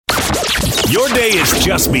Your day is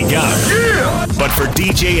just begun. Yeah! But for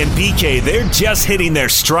DJ and PK, they're just hitting their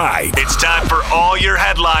stride. It's time for all your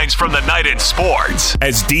headlines from the night in sports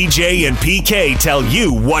as DJ and PK tell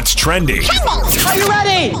you what's trending. Are you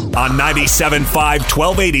ready? On 97.5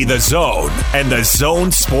 1280 The Zone and The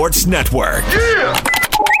Zone Sports Network. Yeah!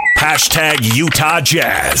 Hashtag Utah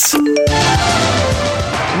Jazz.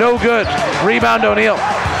 No good. Rebound O'Neal.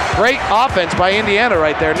 Great offense by Indiana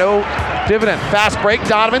right there. No dividend. Fast break.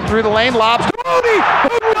 Donovan through the lane. Lobs to Rudy.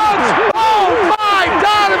 Who runs? Oh my!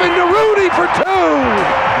 Donovan to Rudy for two.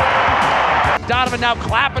 Donovan now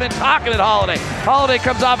clapping and talking at Holiday. Holiday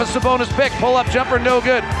comes off a Sabonis pick. Pull-up jumper, no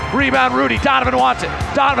good. Rebound Rudy. Donovan wants it.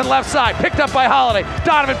 Donovan left side. Picked up by Holiday.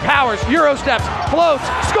 Donovan powers. Euro steps. Floats.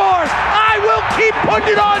 Scores. I will keep putting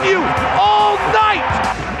it on you all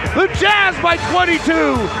night. The Jazz by 22,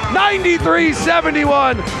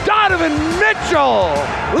 93-71. Donovan Mitchell,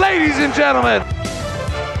 ladies and gentlemen.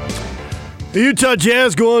 The Utah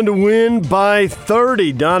Jazz going to win by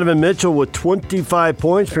 30. Donovan Mitchell with 25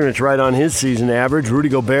 points, pretty much right on his season average. Rudy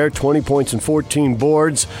Gobert, 20 points and 14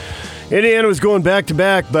 boards. Indiana was going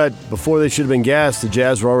back-to-back, but before they should have been gassed, the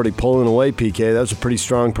Jazz were already pulling away, PK. That was a pretty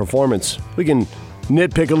strong performance. We can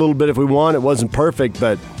nitpick a little bit if we want. It wasn't perfect,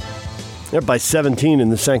 but they're up by 17 in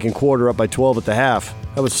the second quarter, up by 12 at the half.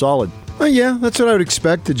 That was solid. Yeah, that's what I would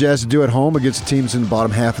expect the Jazz to do at home against teams in the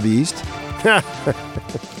bottom half of the East.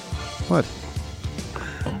 What?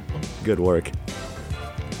 Good work.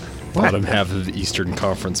 Bottom half of the Eastern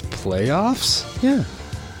Conference playoffs? Yeah.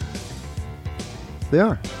 They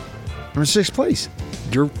are. They're in sixth place.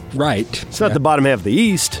 You're right. It's not the bottom half of the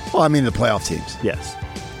East. Well, I mean the playoff teams. Yes.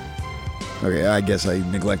 Okay, I guess I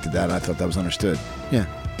neglected that. I thought that was understood. Yeah.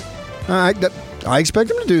 I expect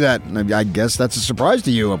them to do that. I guess that's a surprise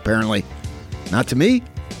to you, apparently. Not to me.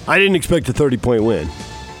 I didn't expect a 30-point win.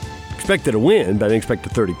 Expected a win, but I didn't expect a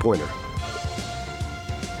 30-pointer.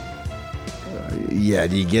 Yeah,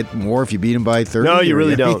 do you get more if you beat them by 30? No, you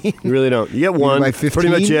really don't. You really don't. You get one. By 15? Pretty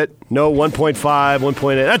much it. No, 1.5,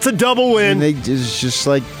 1.8. That's a double win. And it's just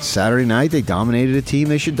like Saturday night, they dominated a team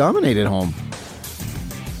they should dominate at home.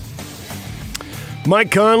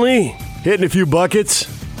 Mike Conley hitting a few buckets,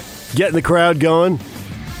 getting the crowd going.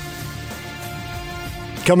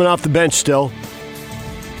 Coming off the bench still.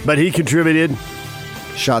 But he contributed.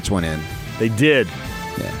 Shots went in. They did.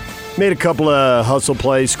 Yeah. Made a couple of hustle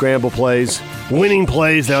plays, scramble plays, winning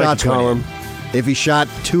plays, I like to call them. If he shot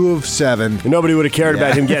 2 of 7. Nobody would have cared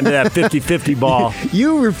about him getting to that 50-50 ball.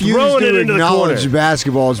 You refuse to acknowledge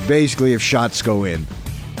basketball is basically if shots go in.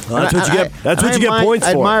 Well, that's what you get. That's what you get points for.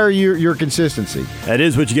 I admire your consistency. That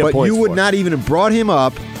is what you get points for. But you would not even have brought him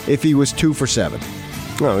up if he was 2 for 7.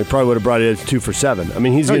 No, he probably would have brought it as 2 for 7. I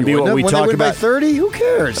mean, he's going to be what we talk about. When they win by 30, who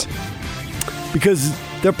cares? Because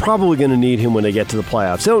they're probably going to need him when they get to the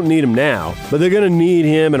playoffs. They don't need him now, but they're going to need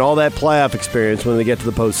him and all that playoff experience when they get to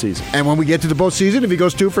the postseason. And when we get to the postseason, if he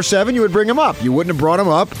goes 2 for 7, you would bring him up. You wouldn't have brought him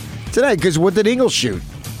up today because what did Ingles shoot?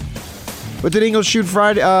 What did Ingles shoot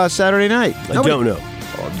Saturday night? I don't know.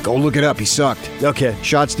 Go look it up. He sucked. Okay.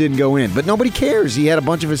 Shots didn't go in. But nobody cares. He had a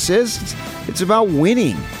bunch of assists. It's about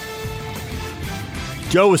winning.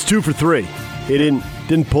 Joe was 2 for 3. He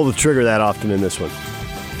didn't pull the trigger that often in this one.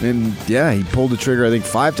 And, yeah, he pulled the trigger, I think,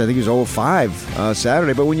 5. I think he was 0 of 5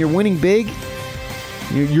 Saturday. But when you're winning big,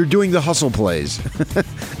 you're doing the hustle plays.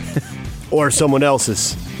 Or someone else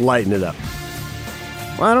is lighting it up.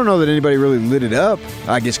 Well, I don't know that anybody really lit it up.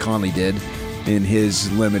 I guess Conley did in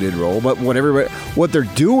his limited role. But what they're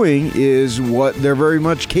doing is what they're very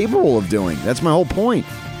much capable of doing. That's my whole point.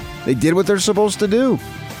 They did what they're supposed to do.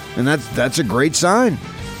 And that's a great sign.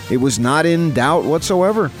 It was not in doubt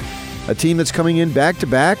whatsoever. A team that's coming in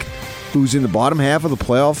back-to-back, who's in the bottom half of the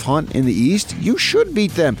playoff hunt in the East, you should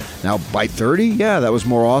beat them. Now, by 30, yeah, that was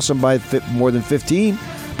more awesome by more than 15.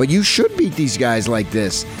 But you should beat these guys like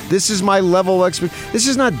this. This is my level of expectation. This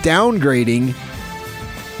is not downgrading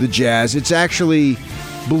the Jazz. It's actually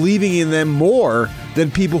believing in them more than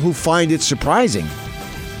people who find it surprising.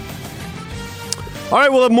 All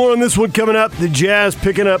right, we'll have more on this one coming up. The Jazz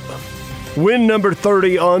picking up win number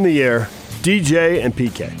 30 on the air. DJ and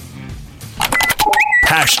PK.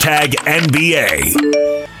 Hashtag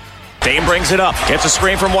NBA. Dame brings it up. Gets a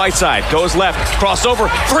screen from Whiteside. Goes left.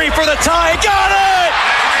 Crossover. 3 for the tie. Got it!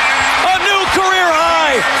 A new career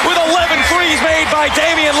high with 11 threes made by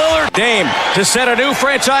Damian Lillard. Dame to set a new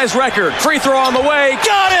franchise record. Free throw on the way.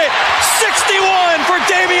 Got it! 61 for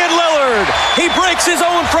Damian Lillard. He breaks his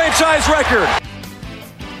own franchise record.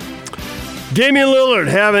 Damian Lillard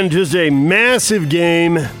having just a massive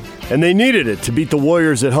game, and they needed it to beat the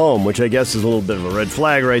Warriors at home, which I guess is a little bit of a red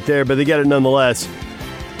flag right there, but they get it nonetheless.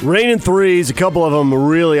 Raining threes, a couple of them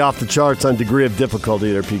really off the charts on degree of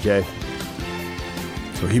difficulty there, PK.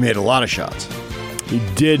 So he made a lot of shots. He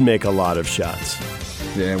did make a lot of shots.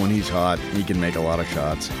 Yeah, when he's hot, he can make a lot of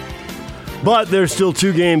shots. But there's still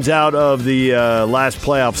 2 games out of the last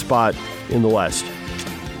playoff spot in the West.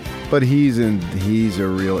 But he's a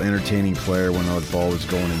real entertaining player when the ball is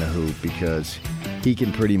going in the hoop because he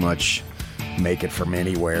can pretty much make it from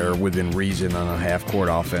anywhere within reason on a half-court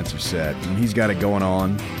offensive set. When he's got it going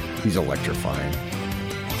on, he's electrifying.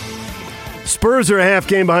 Spurs are a half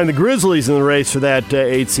game behind the Grizzlies in the race for that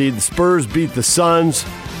 8 seed. The Spurs beat the Suns.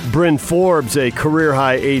 Bryn Forbes, a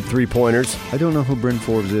career-high 8 3-pointers. I don't know who Bryn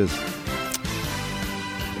Forbes is.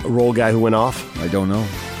 A role guy who went off. I don't know.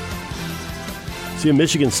 Is he a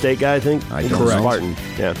Michigan State guy, I think? I don't know. Spartan.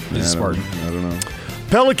 Yeah. He's Spartan. I don't know.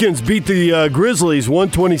 Pelicans beat the Grizzlies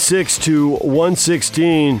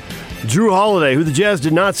 126-116. Drew Holiday, who the Jazz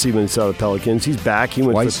did not see when they saw the Pelicans, he's back. He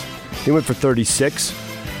went for 36.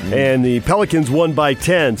 And the Pelicans won by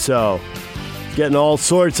 10, so getting all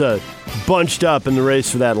sorts of bunched up in the race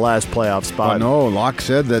for that last playoff spot. No, Locke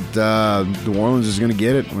said that New Orleans is going to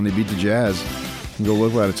get it when they beat the Jazz. You can go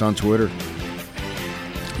look at it. It's on Twitter.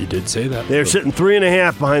 He did say that. They're sitting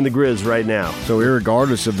 3.5 behind the Grizz right now. So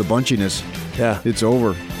irregardless of the bunchiness, it's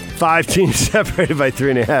over. 5 teams separated by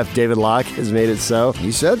 3.5. David Locke has made it so.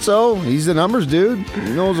 He said so. He's the numbers dude.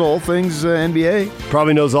 He knows all things NBA.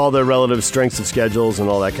 Probably knows all their relative strengths of schedules and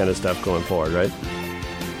all that kind of stuff going forward, right?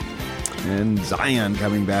 And Zion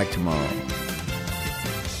coming back tomorrow.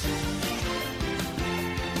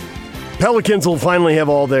 Pelicans will finally have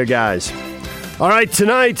all their guys. All right,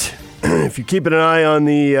 tonight, if you're keeping an eye on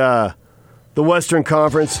the Western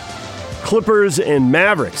Conference, Clippers and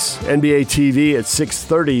Mavericks, NBA TV at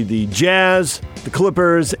 6:30. The Jazz, the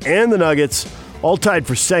Clippers, and the Nuggets all tied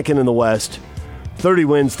for second in the West. 30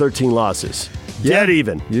 wins, 13 losses. Dead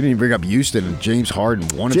even. You didn't even bring up Houston and James Harden,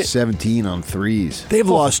 1 of 17 on threes. They've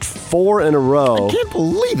lost 4 in a row. I can't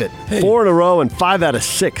believe it. 4 in a row and 5 out of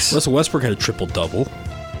 6. Russell Westbrook had a triple-double.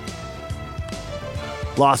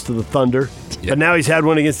 Lost to the Thunder. Yep. But now he's had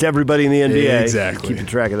one against everybody in the NBA. Exactly. Keeping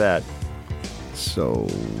track of that. So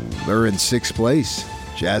they're in 6th place.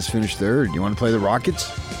 Jazz finished 3rd. You want to play the Rockets?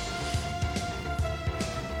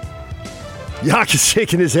 Yak is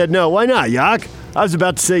shaking his head no. Why not, Yak? I was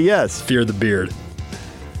about to say yes. Fear the beard.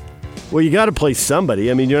 Well, you got to play somebody.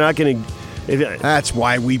 I mean, you're not going to... That's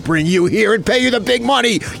why we bring you here and pay you the big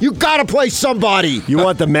money. You got to play somebody. You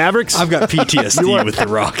want the Mavericks? I've got PTSD with the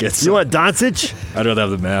Rockets. You want Doncic? I'd rather have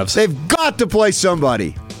the Mavs. They've got to play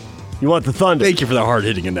somebody. You want the Thunder? Thank you for the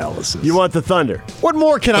hard-hitting analysis. You want the Thunder? What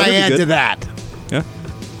more can I add to that? Yeah.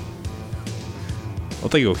 I'll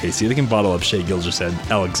take OKC. They can bottle up Shai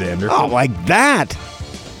Gilgeous-Alexander. Oh, like that.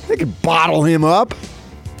 They can bottle him up.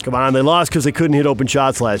 Come on, they lost because they couldn't hit open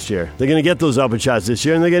shots last year. They're going to get those open shots this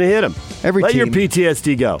year, and they're going to hit them. Let your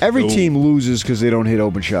PTSD go. Every team loses because they don't hit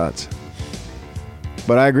open shots.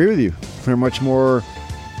 But I agree with you. They're much more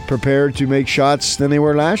prepared to make shots than they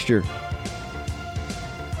were last year.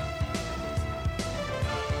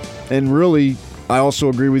 And really, I also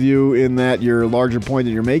agree with you in that your larger point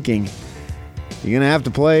that you're making, you're going to have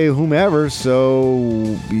to play whomever,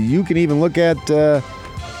 so you can even look at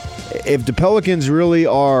if the Pelicans really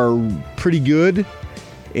are pretty good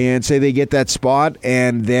and say they get that spot,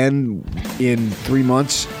 and then in 3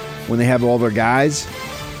 months when they have all their guys,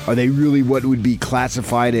 are they really what would be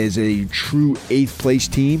classified as a true 8th place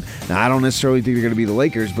team? Now, I don't necessarily think they're going to be the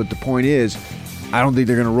Lakers, but the point is, I don't think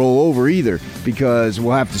they're going to roll over either because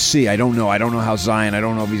we'll have to see. I don't know. I don't know how Zion, I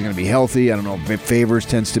don't know if he's going to be healthy. I don't know if Favors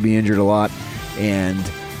tends to be injured a lot.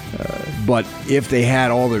 But if they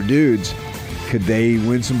had all their dudes, could they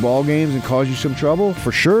win some ball games and cause you some trouble?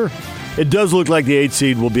 For sure. It does look like the 8th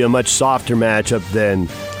seed will be a much softer matchup than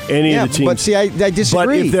any of the teams. But see, I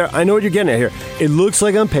disagree. But I know what you're getting at here. It looks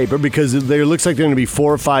like on paper, because it looks like they're going to be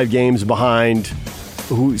 4 or 5 games behind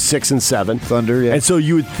 6 and 7. Thunder, yeah. And so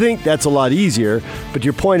you would think that's a lot easier. But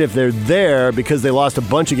your point, if they're there because they lost a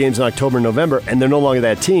bunch of games in October and November and they're no longer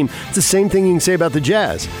that team, it's the same thing you can say about the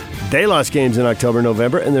Jazz. They lost games in October and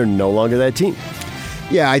November and they're no longer that team.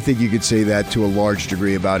 Yeah, I think you could say that to a large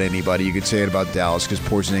degree about anybody. You could say it about Dallas because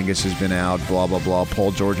Porzingis has been out, blah, blah, blah.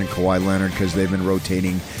 Paul George and Kawhi Leonard because they've been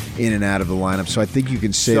rotating in and out of the lineup. So I think you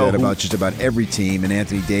can say that about just about every team, and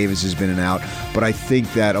Anthony Davis has been in and out. But I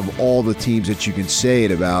think that of all the teams that you can say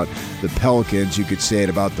it about, the Pelicans, you could say it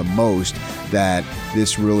about the most, that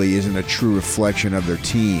this really isn't a true reflection of their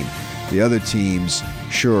team. The other teams,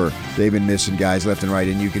 sure, they've been missing guys left and right,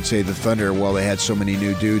 and you could say the Thunder, well, they had so many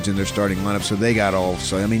new dudes in their starting lineup, so they got all.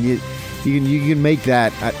 So I mean, you can make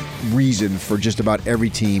that reason for just about every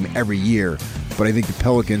team every year. But I think the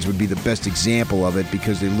Pelicans would be the best example of it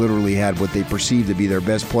because they literally had what they perceived to be their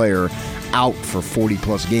best player out for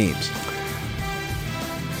 40-plus games.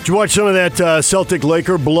 Did you watch some of that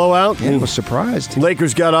Celtic-Laker blowout? Yeah, I was surprised.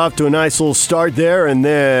 Lakers got off to a nice little start there and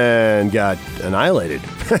then got annihilated.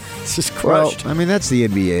 It's just crushed. Well, I mean, that's the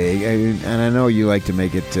NBA. And I know you like to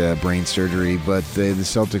make it brain surgery, but the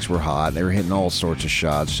Celtics were hot. They were hitting all sorts of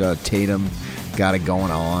shots. Tatum got it going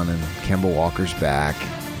on, and Kemba Walker's back.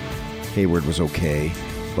 Hayward was okay.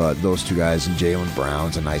 But those two guys and Jaylen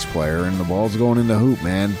Brown's a nice player, and the ball's going in the hoop,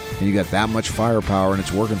 man. And you got that much firepower, and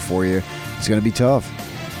it's working for you. It's going to be tough.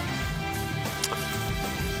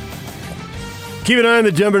 Keep an eye on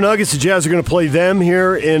the Denver Nuggets. The Jazz are going to play them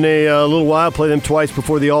here in a little while. Play them twice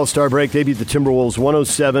before the All-Star break. They beat the Timberwolves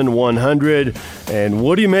 107-100. And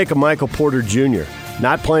what do you make of Michael Porter Jr.?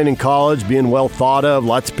 Not playing in college, being well thought of.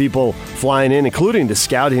 Lots of people flying in, including to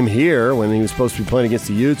scout him here when he was supposed to be playing against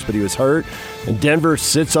the Utes, but he was hurt. And Denver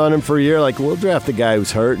sits on him for a year. Like, we'll draft the guy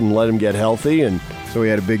who's hurt and let him get healthy. And so he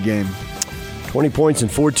had a big game. 20 points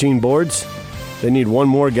and 14 boards. They need one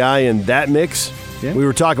more guy in that mix. Yeah. We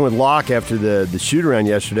were talking with Locke after the shoot-around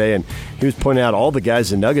yesterday, and he was pointing out all the guys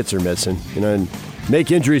the Nuggets are missing. You know, and make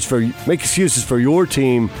excuses for your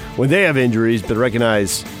team when they have injuries, but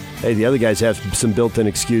recognize, hey, the other guys have some built-in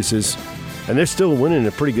excuses, and they're still winning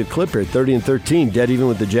a pretty good clip here, 30-13, dead even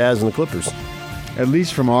with the Jazz and the Clippers. At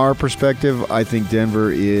least from our perspective, I think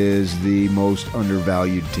Denver is the most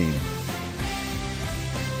undervalued team.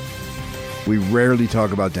 We rarely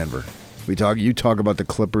talk about Denver. You talk about the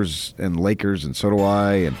Clippers and Lakers, and so do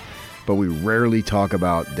I, but we rarely talk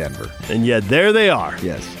about Denver. And yet there they are.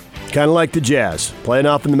 Yes. Kind of like the Jazz, playing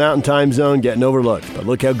off in the Mountain Time Zone, getting overlooked. But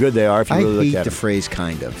look how good they are if you really look at it. I hate the phrase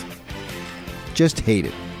kind of. Just hate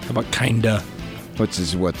it. How about kinda? What's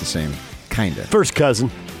the same? Kinda. First cousin.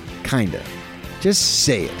 Kinda. Just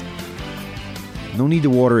say it. No need to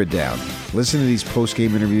water it down. Listen to these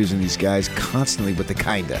post-game interviews and these guys constantly with the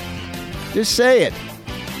kinda. Just say it.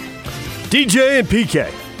 DJ and PK.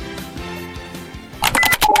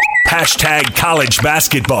 Hashtag college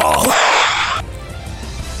basketball.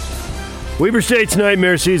 Weber State's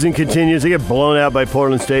nightmare season continues. They get blown out by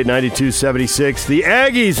Portland State 92-76. The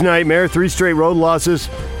Aggies' nightmare, 3 straight road losses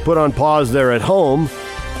put on pause there at home.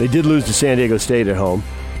 They did lose to San Diego State at home.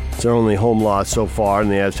 It's their only home loss so far, and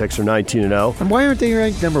the Aztecs are 19-0. And why aren't they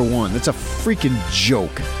ranked number 1? That's a freaking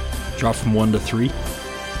joke. Drop from 1 to 3?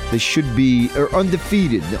 They should be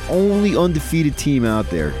undefeated. The only undefeated team out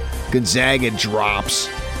there. Gonzaga drops.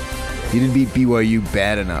 You didn't beat BYU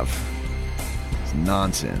bad enough. It's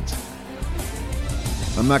nonsense.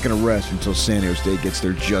 I'm not going to rest until San Diego State gets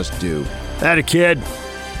their just due. That a kid.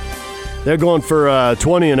 They're going for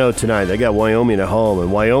 20-0 tonight. They got Wyoming at home,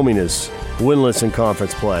 and Wyoming is winless in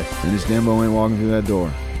conference play. And this Dembo ain't walking through that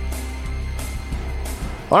door.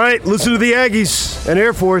 All right, listen to the Aggies and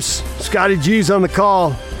Air Force. Scotty G's on the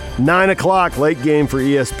call. 9 o'clock, late game for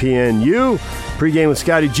ESPNU. Pre-game with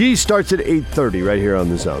Scotty G starts at 8:30 right here on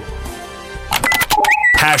The Zone.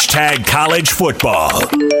 Hashtag college football.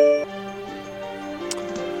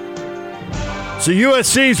 So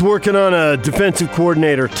USC's working on a defensive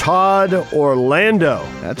coordinator, Todd Orlando.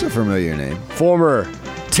 That's a familiar name. Former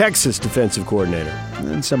Texas defensive coordinator.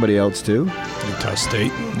 And somebody else, too. Utah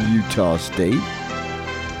State. Utah State.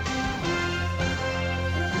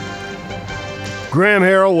 Graham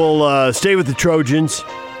Harrell will stay with the Trojans,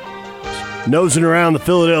 nosing around the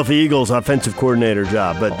Philadelphia Eagles offensive coordinator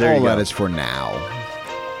job. But there you go. All that is for now.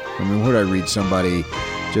 I mean, where did I read somebody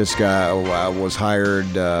just was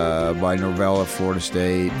hired by Norvell at Florida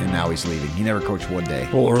State, and now he's leaving. He never coached one day.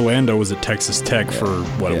 Well, Orlando was at Texas Tech for,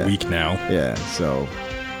 a week now. Yeah, so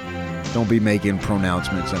don't be making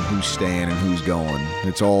pronouncements on who's staying and who's going.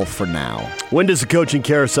 It's all for now. When does the coaching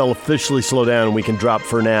carousel officially slow down and we can drop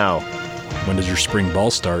for now? When does your spring ball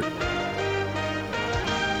start?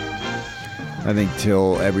 I think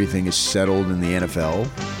till everything is settled in the NFL.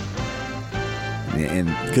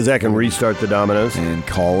 Because that can restart the dominoes. And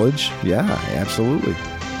college, yeah, absolutely.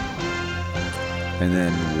 And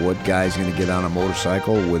then what guy's going to get on a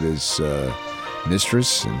motorcycle with his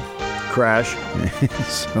mistress and crash?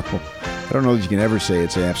 So I don't know that you can ever say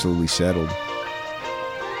it's absolutely settled.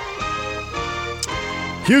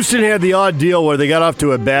 Houston had the odd deal where they got off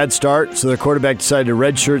to a bad start, so their quarterback decided to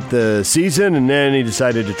redshirt the season, and then he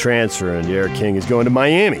decided to transfer, and Derek King is going to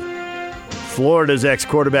Miami. Florida's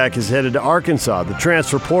ex-quarterback is headed to Arkansas, the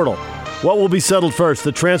transfer portal. What will be settled first,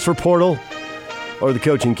 the transfer portal or the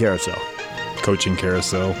coaching carousel? Coaching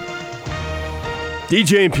carousel.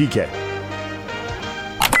 DJ and PK.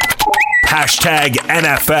 Hashtag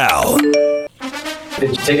NFL.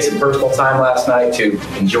 Did you take some personal time last night to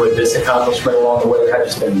enjoy this accomplishment along the way? I've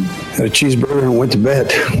just been... Had a cheeseburger and went to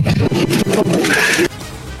bed.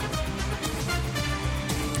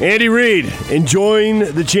 Andy Reid enjoying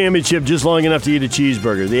the championship just long enough to eat a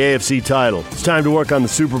cheeseburger, the AFC title. It's time to work on the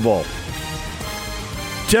Super Bowl.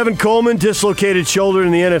 Tevin Coleman, dislocated shoulder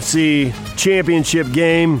in the NFC championship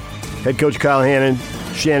game. Head coach Kyle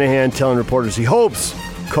Shanahan telling reporters he hopes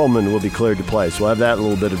Coleman will be cleared to play. So we'll have that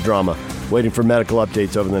little bit of drama. Waiting for medical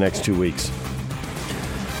updates over the next 2 weeks.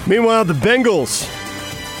 Meanwhile, the Bengals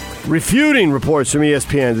refuting reports from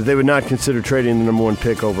ESPN that they would not consider trading the number 1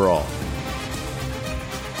 pick overall.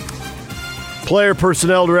 Player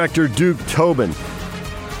Personnel Director Duke Tobin.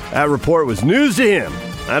 That report was news to him.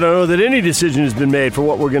 I don't know that any decision has been made for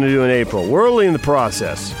what we're going to do in April. We're early in the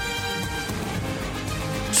process.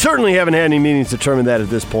 Certainly haven't had any meetings to determine that at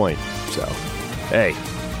this point. So, hey,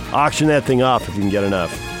 auction that thing off if you can get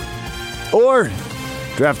enough. Or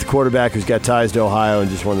draft the quarterback who's got ties to Ohio and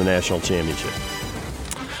just won the national championship.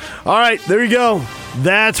 All right, there you go.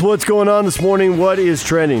 That's what's going on this morning. What is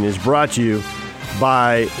trending is brought to you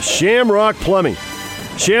by Shamrock Plumbing.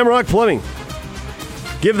 Shamrock Plumbing.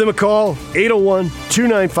 Give them a call,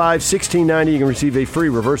 801-295-1690. You can receive a free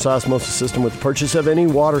reverse osmosis system with the purchase of any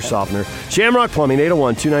water softener. Shamrock Plumbing,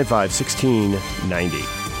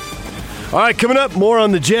 801-295-1690. All right, coming up, more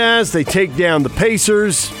on the Jazz. They take down the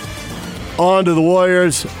Pacers. On to the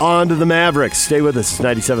Warriors, on to the Mavericks. Stay with us. It's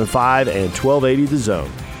 97.5 and 1280 The Zone.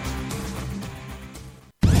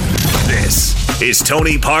 This is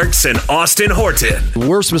Tony Parks and Austin Horton. The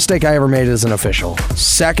worst mistake I ever made as an official.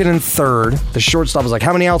 Second and third, the shortstop was like,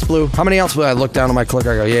 how many outs, Blue? How many outs, Blue? I look down at my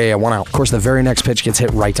clicker. I go, yeah, 1 out. Of course, the very next pitch gets hit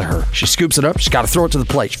right to her. She scoops it up. She's got to throw it to the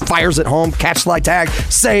plate. She fires it home. Catch, slide, tag.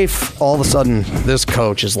 Safe. All of a sudden, this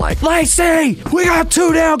coach is like, Lacey, we got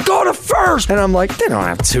 2 down. Go to first. And I'm like, they don't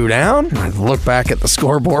have 2 down. And I look back at the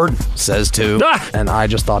scoreboard. Says 2. And I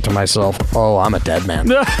just thought to myself, oh, I'm a dead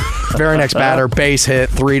man. Very next batter, base hit,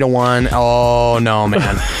 3-1. Oh, no,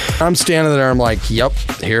 man. I'm standing there. I'm like, yep,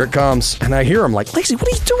 here it comes. And I hear him like, Lacey, what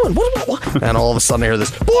are you doing? What? And all of a sudden I hear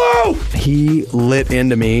this, Blue! He lit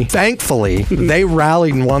into me. Thankfully, they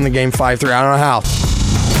rallied and won the game 5-3. I don't know how.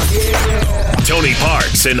 Tony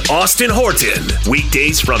Parks and Austin Horton.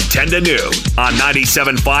 Weekdays from 10 to noon on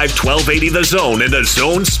 97.5, 1280 The Zone and The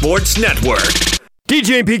Zone Sports Network.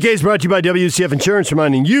 DJ and PK is brought to you by WCF Insurance,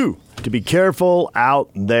 reminding you to be careful out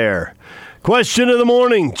there. Question of the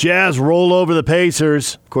morning. Jazz roll over the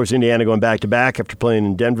Pacers. Of course, Indiana going back-to-back after playing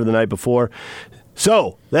in Denver the night before.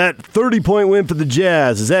 So, that 30-point win for the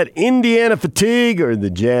Jazz, is that Indiana fatigue or the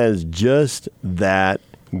Jazz just that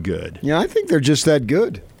good? Yeah, I think they're just that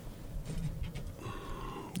good.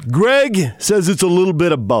 Greg says it's a little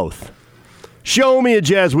bit of both. Show me a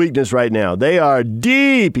Jazz weakness right now. They are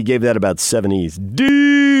deep. He gave that about 7 E's.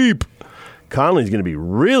 Deep. Conley's going to be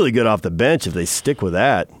really good off the bench if they stick with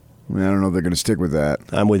that. I don't know if they're going to stick with that.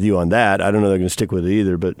 I'm with you on that. I don't know if they're going to stick with it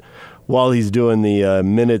either. But while he's doing the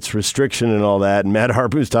minutes restriction and all that, and Matt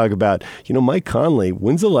Harper's talking about, Mike Conley,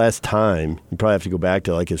 when's the last time, you probably have to go back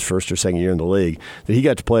to like his first or second year in the league, that he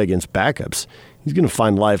got to play against backups? He's going to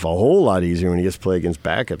find life a whole lot easier when he gets to play against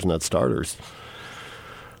backups, not starters.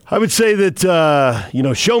 I would say that,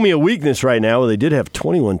 show me a weakness right now. Well, they did have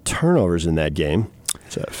 21 turnovers in that game.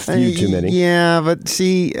 It's a few too many. Yeah, but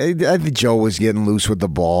see, I think Joe was getting loose with the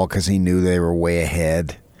ball because he knew they were way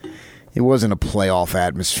ahead. It wasn't a playoff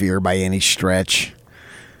atmosphere by any stretch.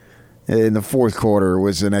 In the fourth quarter, it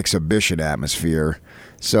was an exhibition atmosphere.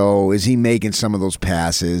 So is he making some of those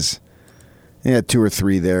passes? He had 2 or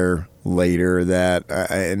 3 there later that,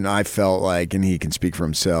 and I felt like, and he can speak for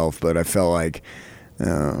himself, but I felt like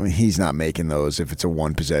he's not making those if it's a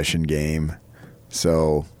one-possession game.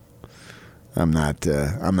 So I'm not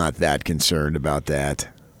that concerned about that.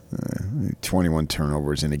 21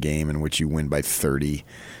 turnovers in a game in which you win by 30.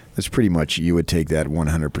 That's pretty much, you would take that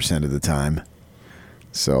 100% of the time.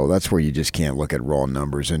 So that's where you just can't look at raw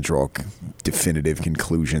numbers and draw definitive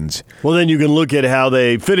conclusions. Well, then you can look at how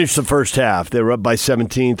they finished the first half. They were up by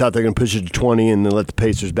 17, thought they were going to push it to 20, and then let the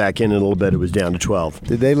Pacers back in a little bit. It was down to 12.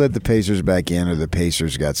 Did they let the Pacers back in, or the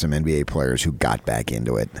Pacers got some NBA players who got back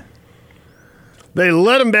into it? They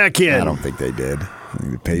let them back in. I don't think they did.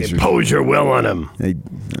 The Pacers impose your will on them. They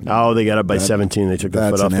got up by 17. They took the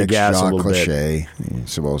foot off the gas a little cliche. You're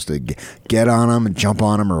supposed to get on them and jump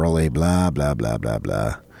on them early, blah, blah, blah, blah,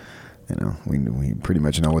 blah. we pretty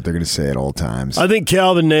much know what they're going to say at all times. I think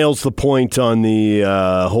Calvin nails the point on the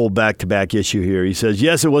whole back-to-back issue here. He says,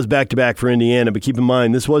 yes, it was back-to-back for Indiana, but keep in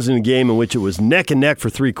mind, this wasn't a game in which it was neck and neck for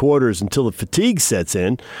 3 quarters until the fatigue sets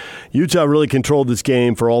in. Utah really controlled this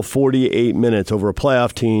game for all 48 minutes over a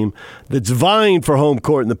playoff team that's vying for home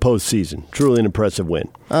court in the postseason. Truly an impressive win.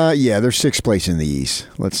 Yeah, they're 6th place in the East.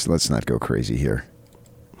 Let's not go crazy here.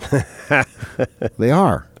 They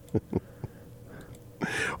are.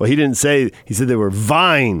 Well, he didn't say. He said they were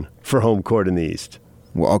vying for home court in the East.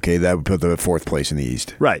 Well, okay, that would put them at 4th place in the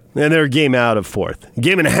East. Right, and they're a game out of 4th. A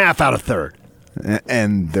game and a half out of 3rd.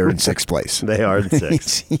 And they're in 6th place. They are in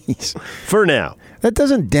 6th. For now. That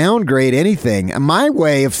doesn't downgrade anything. My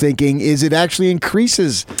way of thinking is it actually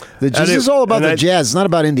increases. This is all about the Jazz. It's not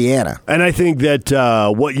about Indiana. And I think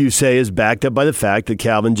that what you say is backed up by the fact that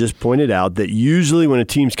Calvin just pointed out that usually when a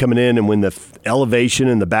team's coming in and when the elevation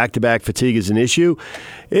and the back-to-back fatigue is an issue,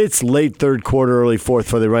 it's late 3rd quarter, early 4th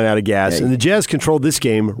before they run out of gas. And the Jazz controlled this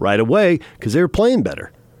game right away because they were playing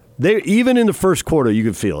better. Even in the first quarter, you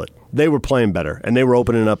could feel it. They were playing better, and they were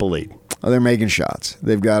opening up a lead. They're making shots.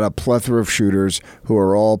 They've got a plethora of shooters who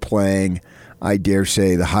are all playing, I dare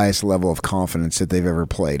say, the highest level of confidence that they've ever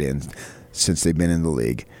played in since they've been in the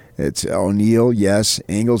league. It's O'Neal, yes.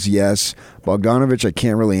 Ingles, yes. Bogdanovich, I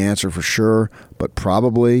can't really answer for sure, but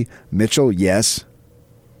probably. Mitchell, yes.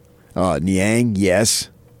 Niang,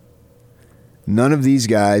 yes. None of these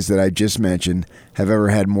guys that I just mentioned have ever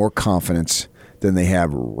had more confidence than they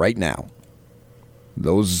have right now.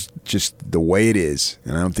 Those just the way it is,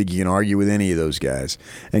 and I don't think you can argue with any of those guys.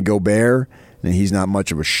 And Gobert, and he's not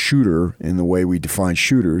much of a shooter in the way we define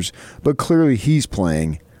shooters, but clearly he's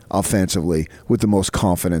playing offensively with the most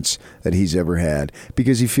confidence that he's ever had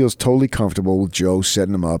because he feels totally comfortable with Joe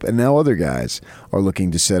setting him up, and now other guys are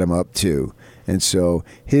looking to set him up too. And so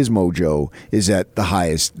his mojo is at the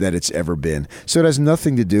highest that it's ever been. So it has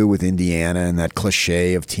nothing to do with Indiana and that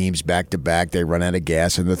cliche of teams back-to-back, they run out of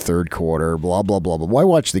gas in the 3rd quarter, blah, blah, blah, blah. Why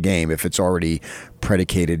watch the game if it's already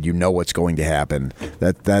predicated, you know what's going to happen?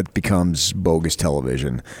 That becomes bogus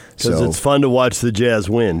television. Because it's fun to watch the Jazz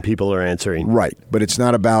win, people are answering. Right, but it's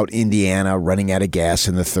not about Indiana running out of gas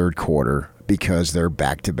in the 3rd quarter. Because they're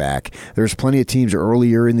back-to-back. There's plenty of teams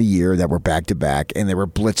earlier in the year that were back-to-back, and they were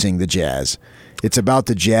blitzing the Jazz. It's about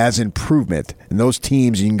the Jazz improvement. And those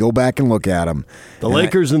teams, you can go back and look at them. The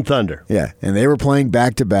Lakers and Thunder. Yeah, and they were playing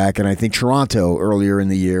back-to-back, and I think Toronto earlier in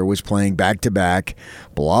the year was playing back-to-back,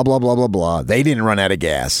 blah, blah, blah, blah, blah. They didn't run out of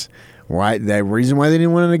gas. Why? The reason why they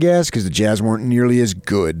didn't run out of gas? Because the Jazz weren't nearly as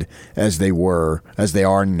good as they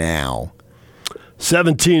are now.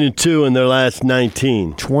 17-2 in their last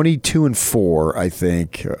 19. 22-4, I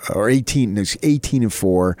think, or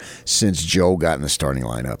 18-4 since Joe got in the starting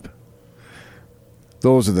lineup.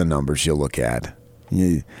 Those are the numbers you'll look at.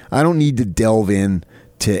 I don't need to delve in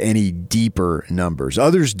to any deeper numbers.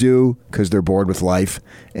 Others do because they're bored with life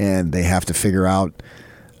and they have to figure out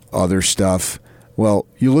other stuff. Well,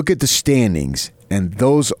 you look at the standings, and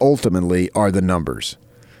those ultimately are the numbers.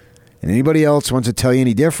 And anybody else wants to tell you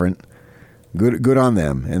any different, good on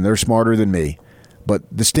them, and they're smarter than me. But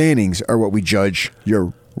the standings are what we judge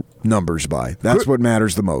your numbers by. That's what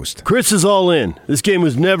matters the most. Chris is all in. This game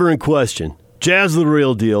was never in question. Jazz the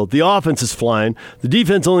real deal. The offense is flying. The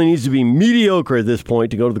defense only needs to be mediocre at this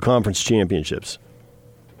point to go to the conference championships.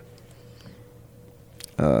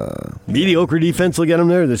 Mediocre defense will get them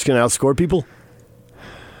there? That's going to outscore people?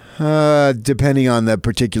 Depending on the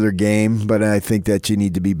particular game, but I think that you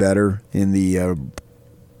need to be better in the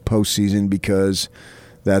postseason because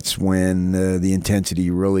that's when the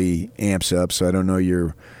intensity really amps up. So I don't know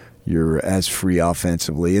you're as free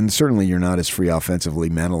offensively, and certainly you're not as free offensively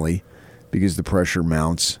mentally because the pressure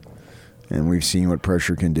mounts, and we've seen what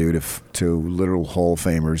pressure can do to literal Hall of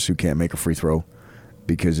Famers who can't make a free throw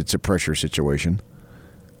because it's a pressure situation.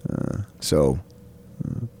 So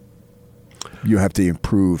you have to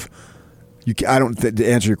improve. To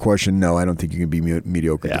answer your question, no, I don't think you can be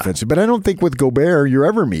mediocre defensively. But I don't think with Gobert you're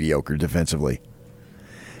ever mediocre defensively.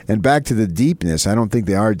 And back to the deepness, I don't think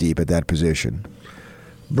they are deep at that position.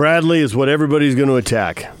 Bradley is what everybody's going to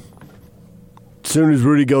attack. As soon as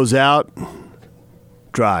Rudy goes out,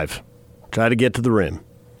 drive. Try to get to the rim.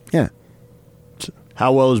 Yeah.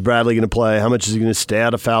 How well is Bradley going to play? How much is he going to stay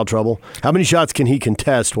out of foul trouble? How many shots can he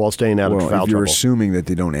contest while staying out of foul trouble? If you're assuming that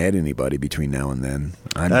they don't add anybody between now and then,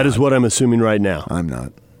 that is what I'm assuming right now. I'm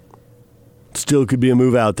not. Still could be a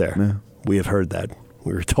move out there. Yeah. We have heard that.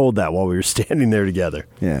 We were told that while we were standing there together.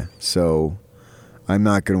 Yeah, so I'm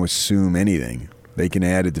not going to assume anything. They can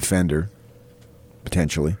add a defender,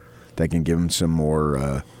 potentially, that can give them some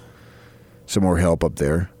more help up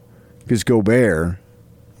there. Because Gobert,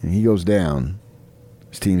 and he goes down,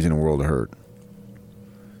 his team's in a world of hurt.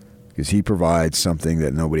 Because he provides something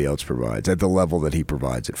that nobody else provides at the level that he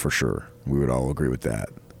provides it, for sure. We would all agree with that.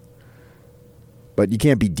 But you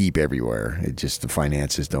can't be deep everywhere. It just, the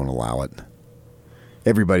finances don't allow it.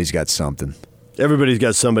 Everybody's got something. Everybody's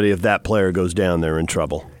got somebody. If that player goes down, they're in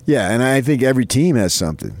trouble. Yeah, and I think every team has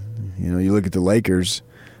something. You know, you look at the Lakers,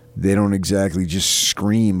 they don't exactly just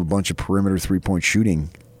scream a bunch of perimeter three-point shooting.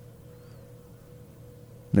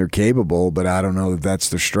 They're capable, but I don't know if that's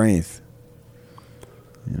their strength.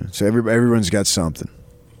 You know, so everyone's got something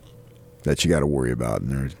that you got to worry about.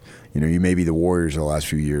 And you maybe the Warriors the last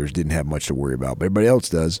few years didn't have much to worry about, but everybody else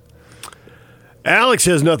does. Alex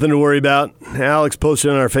has nothing to worry about. Alex posted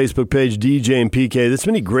on our Facebook page, DJ and PK, this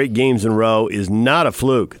many great games in a row is not a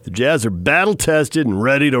fluke. The Jazz are battle-tested and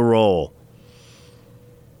ready to roll.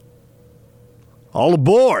 All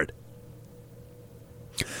aboard.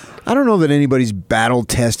 I don't know that anybody's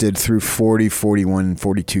battle-tested through 40, 41,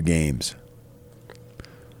 42 games.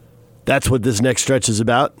 That's what this next stretch is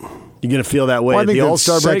about? You're going to feel that way at the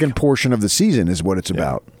All-Star break? The second portion of the season is what it's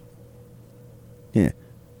about. Yeah.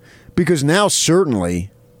 Because now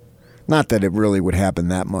certainly, not that it really would happen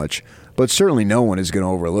that much, but certainly no one is going to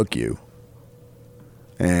overlook you.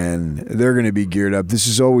 And they're going to be geared up. This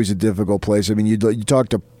is always a difficult place. I mean, you talk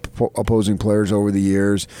to opposing players over the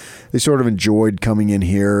years. They sort of enjoyed coming in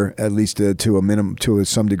here, at least to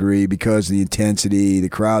some degree, because the intensity, the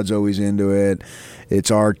crowd's always into it.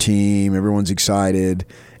 It's our team. Everyone's excited.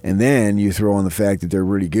 And then you throw on the fact that they're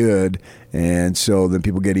really good, and so then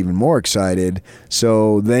people get even more excited.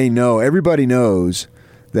 So they know, everybody knows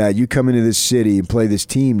that you come into this city and play this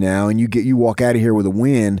team now, and you walk out of here with a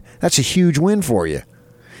win. That's a huge win for you.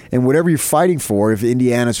 And whatever you're fighting for, if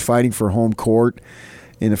Indiana's fighting for home court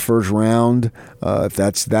in the first round, if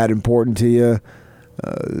that's that important to you,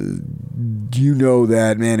 you know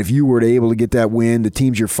that, man, if you were able to get that win, the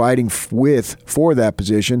teams you're fighting with for that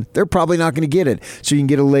position, they're probably not going to get it. So you can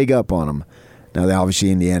get a leg up on them. Now,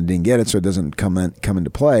 obviously, Indiana didn't get it, so it doesn't come into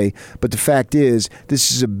play. But the fact is,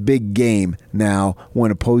 this is a big game now when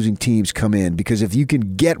opposing teams come in. Because if you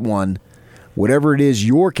can get one, whatever it is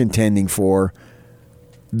you're contending for,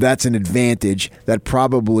 that's an advantage that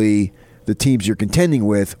probably the teams you're contending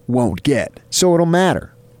with won't get. So it'll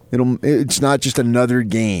matter. It's not just another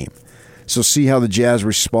game. So see how the Jazz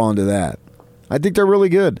respond to that. I think they're really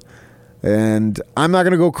good. And I'm not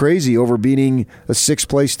going to go crazy over beating a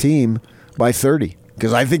sixth-place team by 30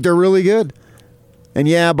 because I think they're really good. And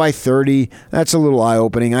yeah, by 30, that's a little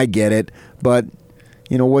eye-opening. I get it. But,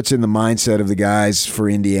 you know, what's in the mindset of the guys for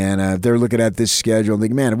Indiana? If they're looking at this schedule and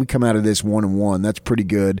think, man, if we come out of this 1-1, that's pretty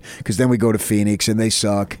good because then we go to Phoenix and they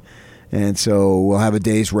suck. And so we'll have a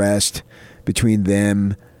day's rest between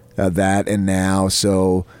them, that and now.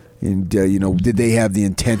 So, did they have the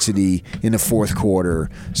intensity in the fourth quarter?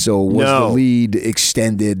 So was the lead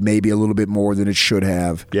extended maybe a little bit more than it should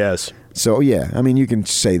have? Yes. So, yeah, I mean, you can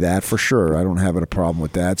say that for sure. I don't have a problem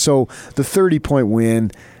with that. So the 30-point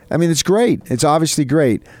win, I mean, it's great. It's obviously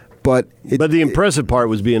great. But the impressive part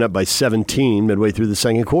was being up by 17 midway through the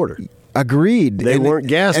second quarter. Agreed. They weren't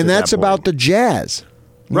gassed and at that's that point. About the Jazz.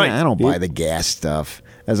 Right. Yeah, I don't buy the gas stuff.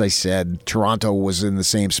 As I said, Toronto was in the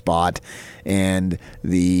same spot, and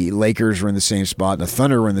the Lakers were in the same spot, and the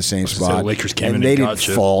Thunder were in the same spot. The Lakers came and in they and didn't got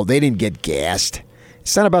you. fall. They didn't get gassed.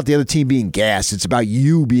 It's not about the other team being gassed. It's about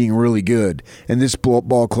you being really good, and this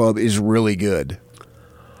ball club is really good.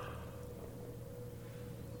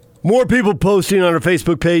 More people posting on our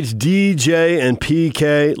Facebook page, DJ and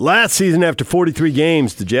PK. Last season, after 43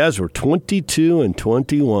 games, the Jazz were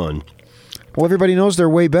 22-21. Well, everybody knows they're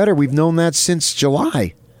way better. We've known that since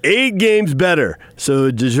July. 8 games better.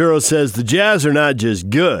 So DeJuro says the Jazz are not just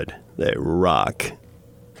good, they rock.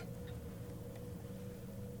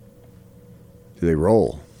 Do they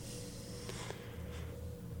roll?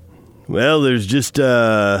 Well, there's just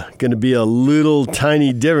going to be a little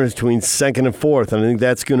tiny difference between second and fourth, and I think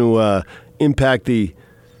that's going to impact the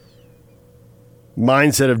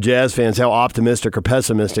mindset of Jazz fans, how optimistic or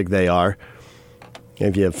pessimistic they are.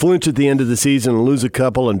 If you flinch at the end of the season and lose a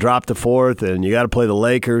couple and drop to fourth, and you got to play the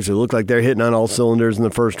Lakers, who look like they're hitting on all cylinders in the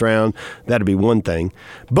first round, that'd be one thing.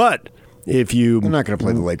 But if you... They're not going to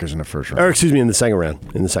play the Lakers in the first round. Or, excuse me, in the second round.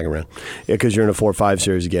 Yeah, because you're in a 4-5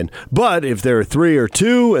 series again. But if they're 3 or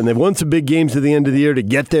 2, and they've won some big games at the end of the year to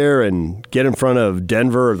get there and get in front of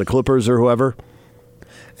Denver or the Clippers or whoever...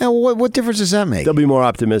 Now, what difference does that make? They'll be more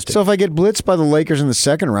optimistic. So if I get blitzed by the Lakers in the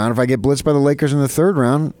second round, if I get blitzed by the Lakers in the third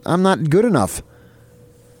round, I'm not good enough.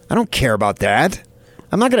 I don't care about that.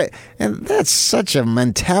 I'm not going to... And that's such a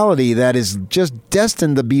mentality that is just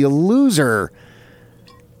destined to be a loser.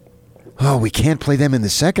 oh, we can't play them in the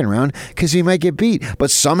second round because he might get beat.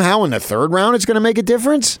 But somehow in the third round, it's going to make a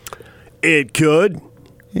difference? It could.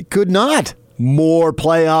 It could not. More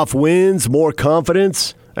playoff wins, more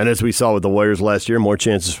confidence. And as we saw with the Warriors last year, more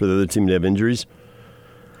chances for the other team to have injuries.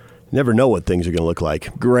 Never know what things are going to look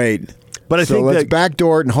like. Great. But I think let's that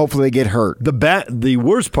backdoor it and hopefully they get hurt. The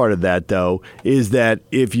worst part of that, though, is that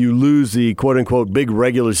if you lose the quote-unquote big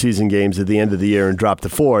regular season games at the end of the year and drop to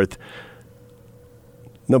fourth,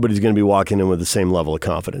 nobody's going to be walking in with the same level of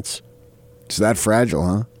confidence. It's that fragile,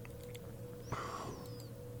 huh?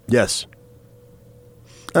 Yes.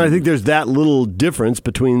 And I think there's that little difference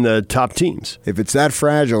between the top teams. If it's that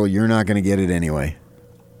fragile, you're not going to get it anyway.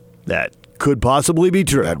 That could possibly be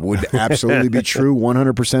true. That would absolutely be true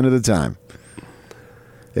 100% of the time.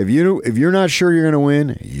 If you're not sure you're going to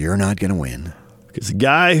win, you're not going to win. Because the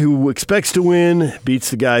guy who expects to win beats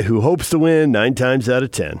the guy who hopes to win 9 times out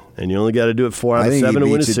of 10. And you only got to do it 4 out of 7 to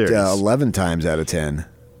win a series. 11 times out of 10.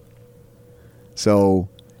 So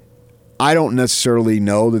I don't necessarily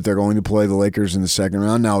know that they're going to play the Lakers in the second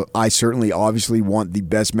round. Now, I certainly obviously want the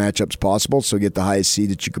best matchups possible, so get the highest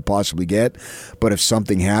seed that you could possibly get. But if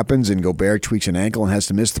something happens and Gobert tweaks an ankle and has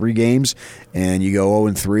to miss 3 games, and you go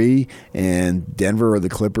 0-3, and Denver or the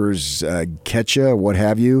Clippers catch you, what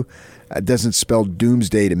have you, it doesn't spell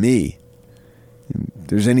doomsday to me.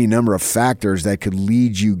 There's any number of factors that could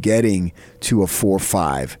lead you getting to a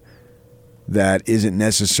 4-5. That isn't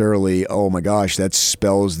necessarily, oh my gosh, that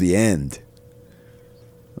spells the end.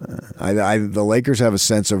 The Lakers have a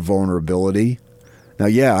sense of vulnerability. Now,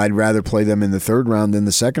 yeah, I'd rather play them in the third round than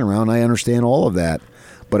the second round. I understand all of that.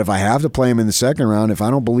 But if I have to play them in the second round, if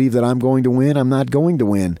I don't believe that I'm going to win, I'm not going to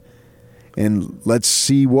win. And let's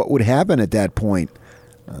see what would happen at that point.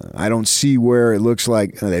 I don't see where it looks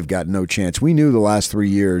like they've got no chance. We knew the last 3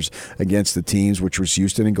 years against the teams, which was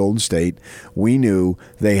Houston and Golden State, we knew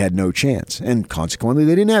they had no chance. And consequently,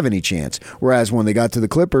 they didn't have any chance. Whereas when they got to the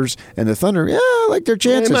Clippers and the Thunder, I like their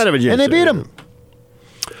chances. They might have a chance. And they beat them.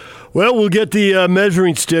 Well, we'll get the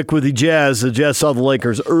measuring stick with the Jazz. The Jazz saw the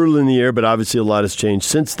Lakers early in the year, but obviously a lot has changed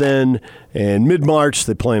since then. And mid-March,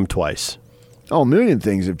 they play them twice. Oh, a million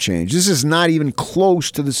things have changed. This is not even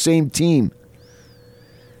close to the same team.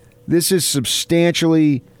 This is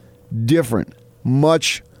substantially different,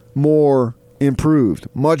 much more improved,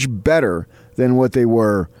 much better than what they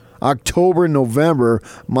were. October and November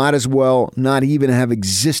might as well not even have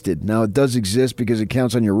existed. Now, it does exist because it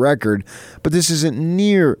counts on your record, but this isn't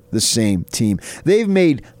near the same team. They've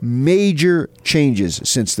made major changes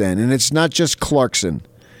since then, and it's not just Clarkson.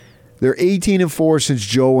 They're 18-4 since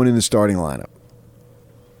Joe went in the starting lineup.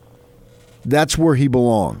 That's where he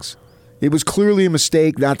belongs. It was clearly a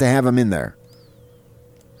mistake not to have him in there.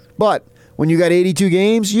 But when you got 82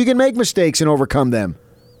 games, you can make mistakes and overcome them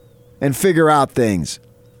and figure out things.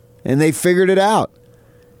 And they figured it out.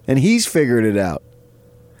 And he's figured it out.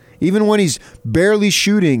 Even when he's barely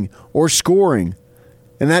shooting or scoring,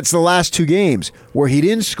 and that's the last 2 games where he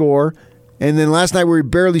didn't score, and then last night where he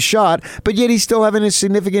barely shot, but yet he's still having a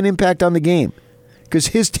significant impact on the game because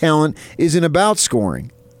his talent isn't about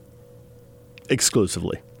scoring.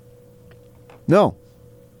 Exclusively. No.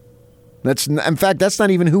 In fact, that's not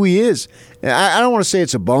even who he is. I don't want to say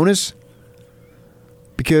it's a bonus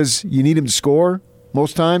because you need him to score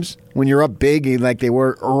most times. When you're up big like they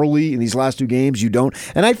were early in these last 2 games, you don't.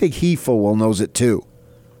 And I think he full well knows it too.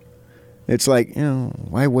 It's like,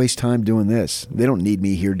 why waste time doing this? They don't need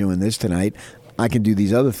me here doing this tonight. I can do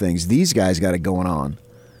these other things. These guys got it going on.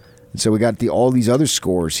 And so we got all these other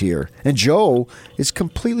scores here. And Joe is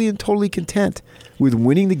completely and totally content with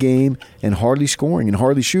winning the game and hardly scoring and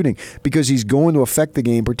hardly shooting because he's going to affect the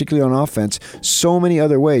game, particularly on offense, so many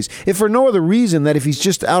other ways. If for no other reason that if he's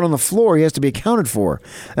just out on the floor, he has to be accounted for.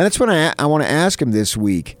 And that's what I want to ask him this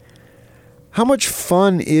week. How much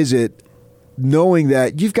fun is it knowing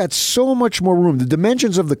that you've got so much more room? The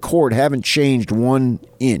dimensions of the court haven't changed 1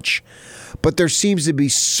 inch. But there seems to be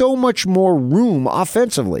so much more room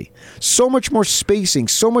offensively, so much more spacing,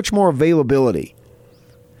 so much more availability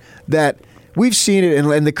that we've seen it,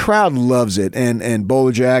 and the crowd loves it. And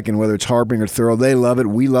Bolajak, and whether it's Harping or Thurl, they love it.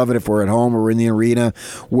 We love it if we're at home or we're in the arena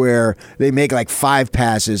where they make like 5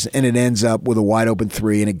 passes and it ends up with a wide open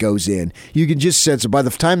 3 and it goes in. You can just sense it. By the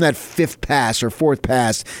time that 5th pass or 4th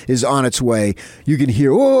pass is on its way, you can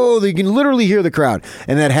hear, you can literally hear the crowd.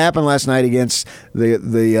 And that happened last night against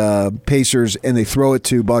the Pacers, and they throw it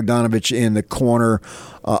to Bogdanovich in the corner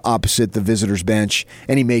opposite the visitors' bench,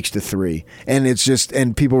 and he makes the 3. And it's just,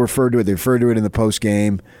 and people refer to it. They refer to it in the post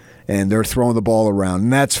game, and they're throwing the ball around,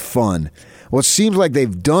 and that's fun. Well, it seems like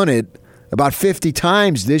they've done it about 50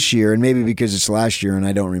 times this year, and maybe because it's last year and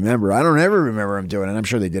I don't remember. I don't ever remember them doing it. I'm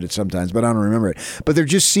sure they did it sometimes, but I don't remember it. But there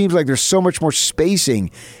just seems like there's so much more spacing,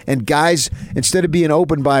 and guys, instead of being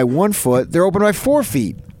open by 1 foot, they're open by 4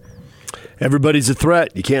 feet. Everybody's a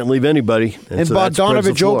threat. You can't leave anybody. And so that spreads the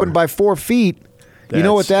Bogdanovich floor. open by 4 feet. You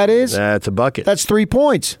know what that is? That's a bucket. That's 3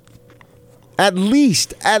 points. At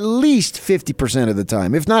least 50% of the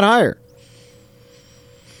time, if not higher.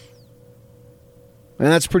 And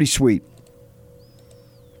that's pretty sweet.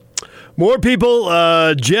 More people,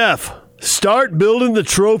 Jeff, start building the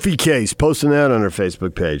trophy case. Posting that on our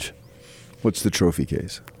Facebook page. What's the trophy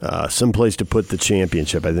case? Some place to put the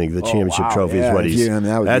championship. I think the championship trophy is what he's.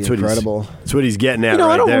 that would be incredible. That's what he's getting at.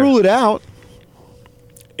 I don't rule it out.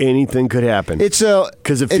 Anything could happen. It's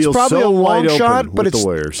because it feels probably so a long wide open shot, but with it's the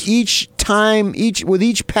Warriors. each time, with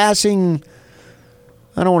each passing.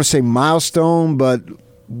 I don't want to say milestone, but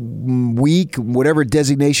week, whatever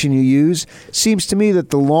designation you use, seems to me that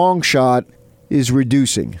the long shot is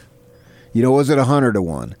reducing. Was it 100 to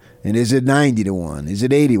 1? And is it 90 to 1? Is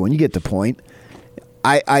it 80 to 1? You get the point.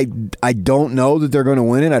 I don't know that they're going to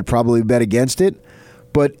win it. I'd probably bet against it.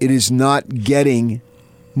 But it is not getting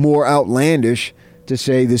more outlandish to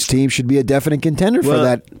say this team should be a definite contender for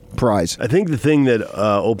that prize. I think the thing that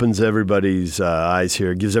opens everybody's eyes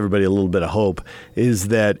here, gives everybody a little bit of hope, is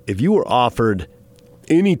that if you were offered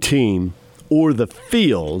any team or the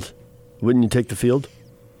field, wouldn't you take the field?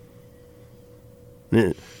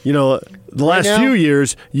 The last few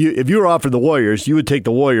years, if you were offered the Warriors, you would take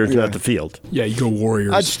the Warriors, not the field. Yeah, you go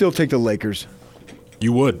Warriors. I'd still take the Lakers.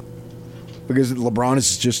 You would. Because LeBron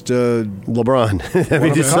is just LeBron. I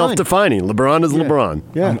mean, it's self-defining. LeBron is LeBron.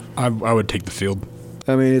 Yeah. I would take the field.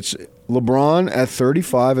 I mean, it's LeBron at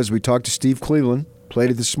 35, as we talked to Steve Cleveland, played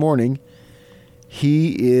it this morning.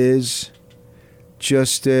 He is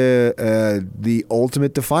just the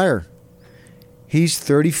ultimate defier. He's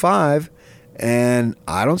 35, and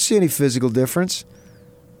I don't see any physical difference.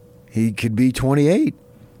 He could be 28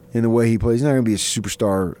 in the way he plays. He's not going to be a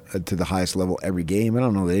superstar to the highest level every game. I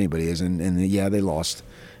don't know that anybody is. And they lost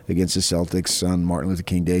against the Celtics on Martin Luther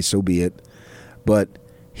King Day. So be it. But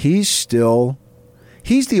he's the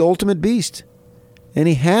ultimate beast. And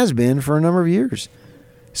he has been for a number of years.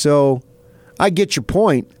 So I get your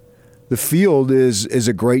point. The field is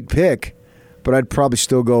a great pick. But I'd probably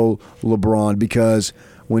still go LeBron, because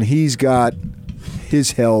when he's got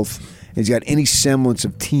his health and he's got any semblance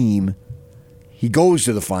of team, he goes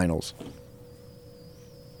to the finals.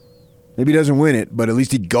 Maybe he doesn't win it, but at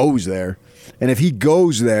least he goes there. And if he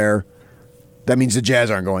goes there, that means the Jazz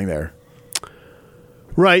aren't going there.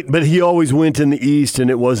 Right, but he always went in the East, and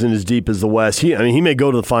it wasn't as deep as the West. He may go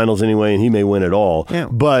to the finals anyway, and he may win it all. Yeah.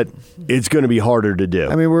 But it's going to be harder to do.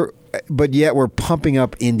 I mean, but yet we're pumping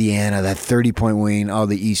up Indiana, that 30-point win. Oh,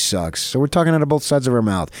 the East sucks. So we're talking out of both sides of our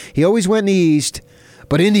mouth. He always went in the East.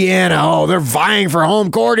 But Indiana, they're vying for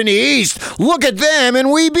home court in the East. Look at them,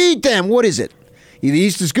 and we beat them. What is it? The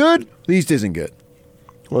East is good, the East isn't good.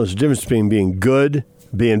 Well, there's a difference between being good,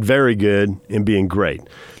 being very good, and being great.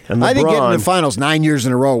 And LeBron, I think getting to the finals 9 years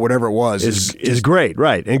in a row, whatever it was, is great,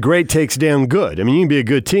 right. And great takes down good. I mean, you can be a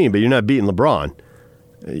good team, but you're not beating LeBron.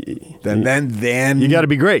 Then you got to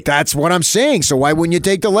be great. That's what I'm saying. So why wouldn't you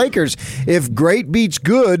take the Lakers? If great beats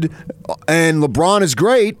good and LeBron is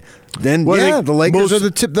great, then the Lakers are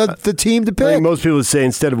the team to pick. I think most people would say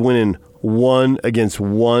instead of winning one against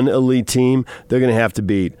one elite team, they're going to have to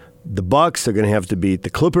beat the Bucks. They're going to have to beat the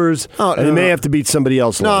Clippers, and they may have to beat somebody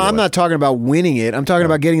else. No, I'm not talking about winning it. I'm talking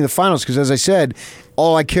about getting to the finals, because as I said,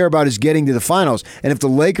 all I care about is getting to the finals. And if the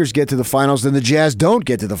Lakers get to the finals, then the Jazz don't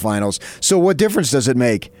get to the finals. So what difference does it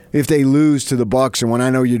make if they lose to the Bucks? And when I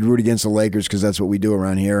know you'd root against the Lakers because that's what we do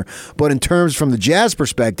around here. But in terms from the Jazz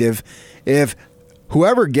perspective, if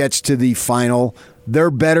whoever gets to the final,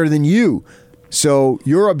 they're better than you. So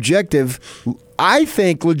your objective, I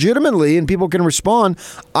think legitimately, and people can respond,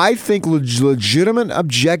 I think legitimate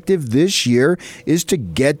objective this year is to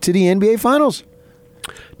get to the NBA Finals.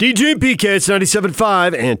 DJ and PK, it's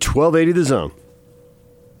 97.5 and 1280 The Zone.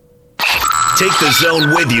 Take the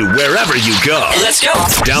Zone with you wherever you go. Let's go.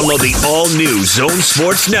 Download the all-new Zone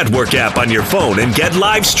Sports Network app on your phone and get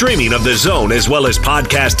live streaming of the Zone as well as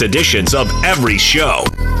podcast editions of every show.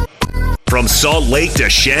 From Salt Lake to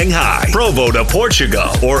Shanghai, Provo to Portugal,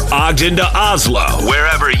 or Ogden to Oslo,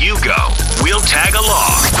 wherever you go, we'll tag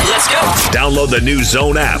along. Let's go. Download the new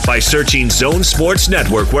Zone app by searching Zone Sports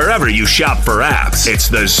Network wherever you shop for apps. It's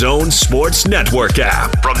the Zone Sports Network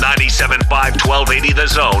app from 97.5 1280 The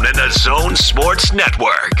Zone and the Zone Sports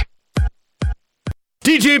Network.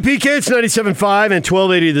 DJ and PK, it's 97.5 and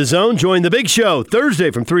 1280 The Zone. Join the big show Thursday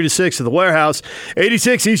from 3 to 6 at the Warehouse,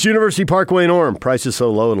 86 East University Parkway in Orem. Price is so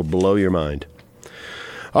low, it'll blow your mind.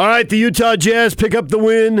 All right, the Utah Jazz pick up the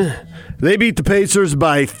win. They beat the Pacers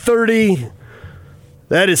by 30.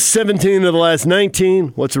 That is 17 of the last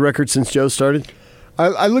 19. What's the record since Joe started?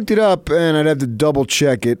 I looked it up, and I'd have to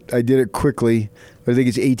double-check it. I did it quickly. I think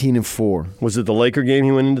it's 18-4. Was it the Laker game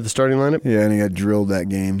he went into the starting lineup? Yeah, and he got drilled that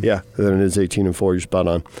game. Yeah, then it is 18-4. You're spot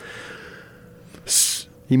on.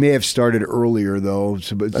 He may have started earlier, though.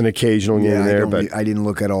 An occasional game there. But I didn't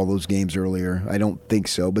look at all those games earlier. I don't think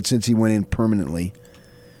so. But since he went in permanently,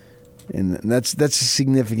 and that's a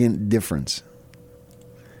significant difference.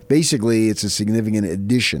 Basically, it's a significant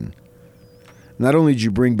addition. Not only did you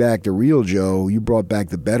bring back the real Joe, you brought back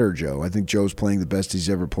the better Joe. I think Joe's playing the best he's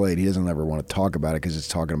ever played. He doesn't ever want to talk about it because it's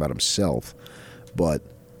talking about himself. But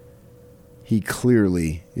he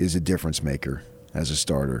clearly is a difference maker as a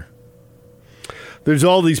starter. There's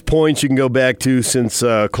all these points you can go back to since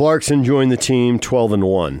Clarkson joined the team,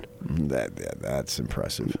 12-1. That's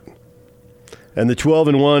impressive. And the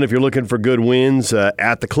 12-1, if you're looking for good wins,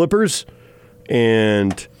 at the Clippers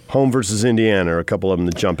and home versus Indiana are a couple of them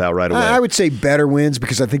that jump out right away. I would say better wins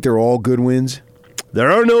because I think they're all good wins.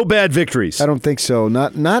 There are no bad victories. I don't think so.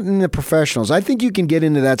 Not in the professionals. I think you can get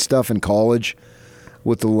into that stuff in college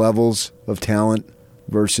with the levels of talent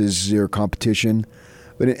versus your competition.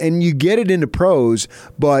 And you get it into pros,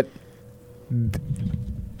 but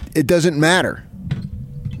it doesn't matter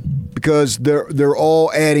because they're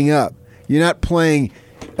all adding up. You're not playing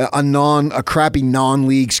a crappy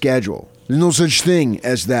non-league schedule. There's no such thing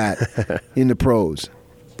as that in the pros.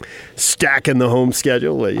 Stacking the home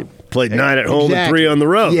schedule. Well, you played 9 at home and 3 on the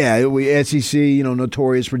road. Yeah, SEC,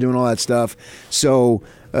 notorious for doing all that stuff. So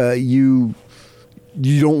you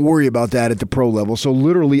don't worry about that at the pro level. So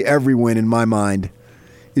literally every win in my mind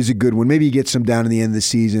is a good one. Maybe you get some down in the end of the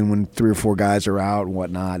season when 3 or 4 guys are out and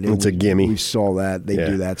whatnot. It's a gimme. We saw that. They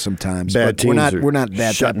do that sometimes. Bad teams we're not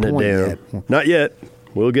that shutting point it down. yet. Not yet.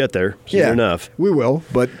 We'll get there soon enough. We will,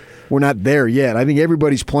 but we're not there yet. I think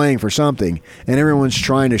everybody's playing for something, and everyone's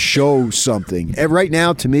trying to show something. And right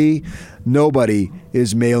now, to me, nobody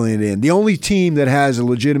is mailing it in. The only team that has a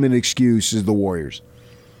legitimate excuse is the Warriors.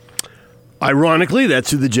 Ironically,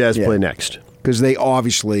 that's who the Jazz play next. Because they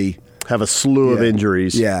obviously have a slew of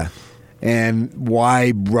injuries. Yeah. And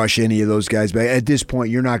why rush any of those guys back? At this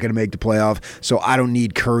point, you're not going to make the playoff, so I don't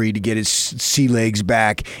need Curry to get his sea legs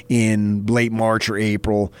back in late March or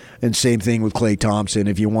April. And same thing with Klay Thompson.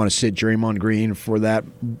 If you want to sit Draymond Green for that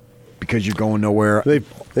because you're going nowhere, they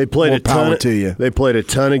played more power to you. They played a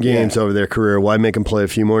ton of games over their career. Why make them play a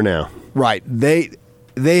few more now? Right. They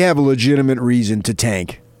have a legitimate reason to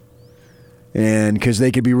tank. And because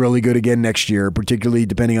they could be really good again next year, particularly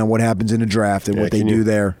depending on what happens in the draft and what they do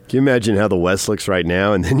there. Can you imagine how the West looks right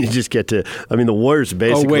now? And then you just get to, the Warriors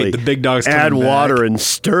basically the big dogs add water back. and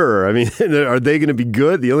stir. Are they going to be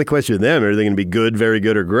good? The only question with them, are they going to be good, very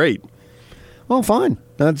good, or great? Well, fine.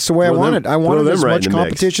 That's the way I want it. I want as much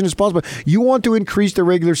competition as possible. You want to increase the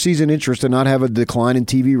regular season interest and not have a decline in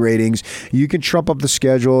TV ratings. You can trump up the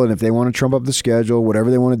schedule, and if they want to trump up the schedule, whatever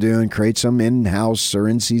they want to do, and create some in-house or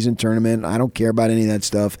in-season tournament, I don't care about any of that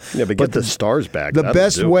stuff. Yeah, but get the stars back. The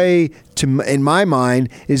best way, in my mind,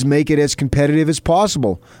 is make it as competitive as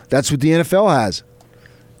possible. That's what the NFL has.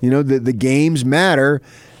 The games matter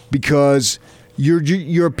because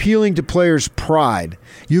you're appealing to players' pride.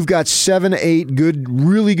 You've got 7, 8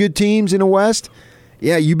 really good teams in the West.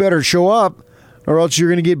 Yeah, you better show up or else you're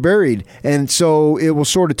going to get buried. And so it will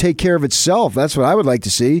sort of take care of itself. That's what I would like to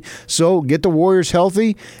see. So get the Warriors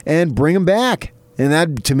healthy and bring them back. And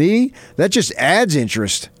that, to me, that just adds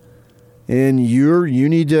interest. And you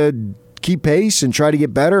need to keep pace and try to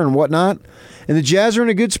get better and whatnot. And the Jazz are in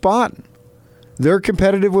a good spot. They're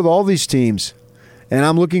competitive with all these teams. And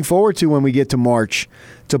I'm looking forward to when we get to March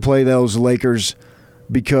to play those Lakers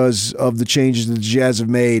because of the changes that the Jazz have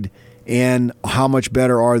made and how much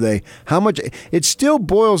better are they. It still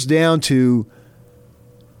boils down to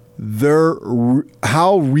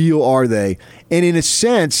how real are they. And in a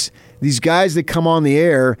sense, these guys that come on the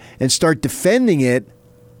air and start defending it,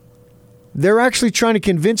 they're actually trying to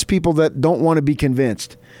convince people that don't want to be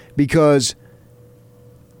convinced because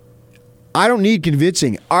I don't need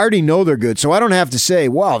convincing. I already know they're good, so I don't have to say,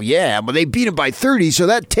 well, yeah, but they beat them by 30, so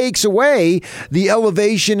that takes away the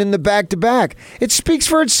elevation in the back-to-back. It speaks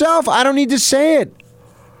for itself. I don't need to say it.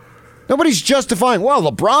 Nobody's justifying, well,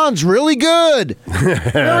 LeBron's really good.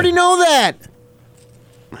 I already know that.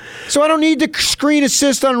 So I don't need to screen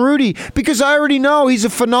assist on Rudy because I already know he's a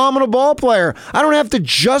phenomenal ball player. I don't have to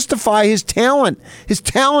justify his talent. His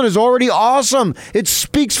talent is already awesome. It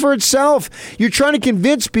speaks for itself. You're trying to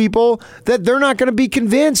convince people that they're not going to be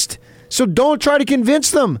convinced. So don't try to convince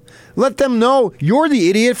them. Let them know you're the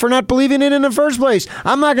idiot for not believing it in the first place.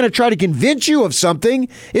 I'm not going to try to convince you of something.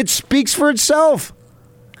 It speaks for itself.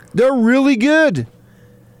 They're really good.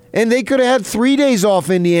 And they could have had 3 days off,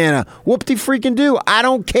 Indiana. Whoop-de-freaking-do. I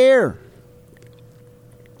don't care.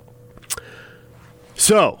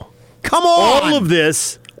 So, come on. All of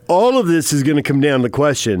this is going to come down to the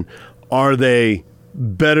question, are they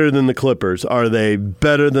better than the Clippers? Are they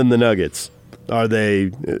better than the Nuggets? Are they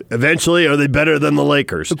better than the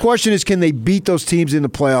Lakers? The question is, can they beat those teams in the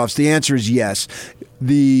playoffs? The answer is yes.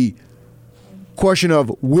 The question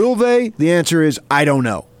of will they? The answer is I don't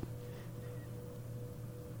know.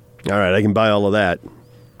 All right, I can buy all of that.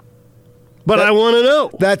 But I want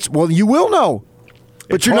to know. You will know.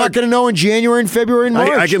 But you're not going to know in January and February and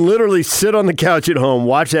March. I can literally sit on the couch at home,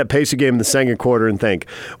 watch that Pacer game in the second quarter, and think,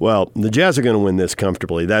 well, the Jazz are going to win this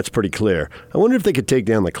comfortably. That's pretty clear. I wonder if they could take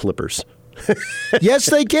down the Clippers. Yes,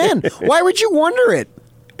 they can. Why would you wonder it?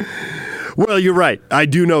 Well, you're right. I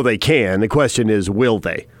do know they can. The question is, will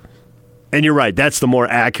they? And you're right. That's the more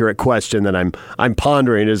accurate question that I'm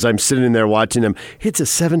pondering as I'm sitting there watching them. It's a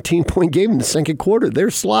 17-point game in the second quarter. They're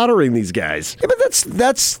slaughtering these guys. Yeah, but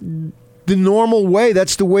that's the normal way.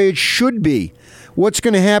 That's the way it should be. What's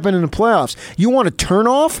going to happen in the playoffs? You want to turn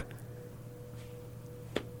off?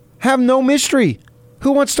 Have no mystery.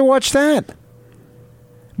 Who wants to watch that?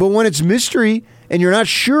 But when it's mystery and you're not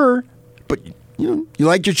sure, but you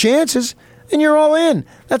like your chances, and you're all in.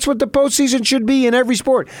 That's what the postseason should be in every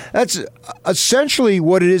sport. That's essentially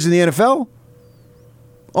what it is in the NFL.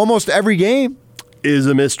 Almost every game is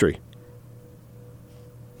a mystery.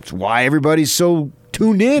 That's why everybody's so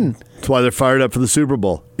tuned in. That's why they're fired up for the Super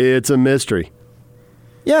Bowl. It's a mystery.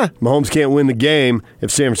 Yeah. Mahomes can't win the game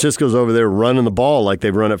if San Francisco's over there running the ball like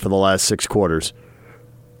they've run it for the last 6 quarters.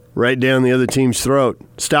 Right down the other team's throat.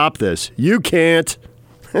 Stop this. You can't.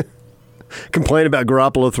 Complain about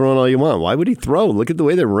Garoppolo throwing all you want. Why would he throw? Look at the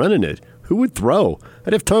way they're running it. Who would throw?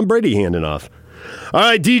 I'd have Tom Brady handing off. All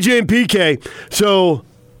right, DJ and PK. So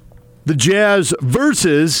the Jazz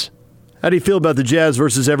versus, how do you feel about the Jazz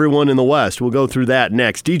versus everyone in the West? We'll go through that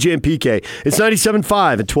next. DJ and PK. It's 97.5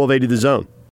 at 1280 The Zone.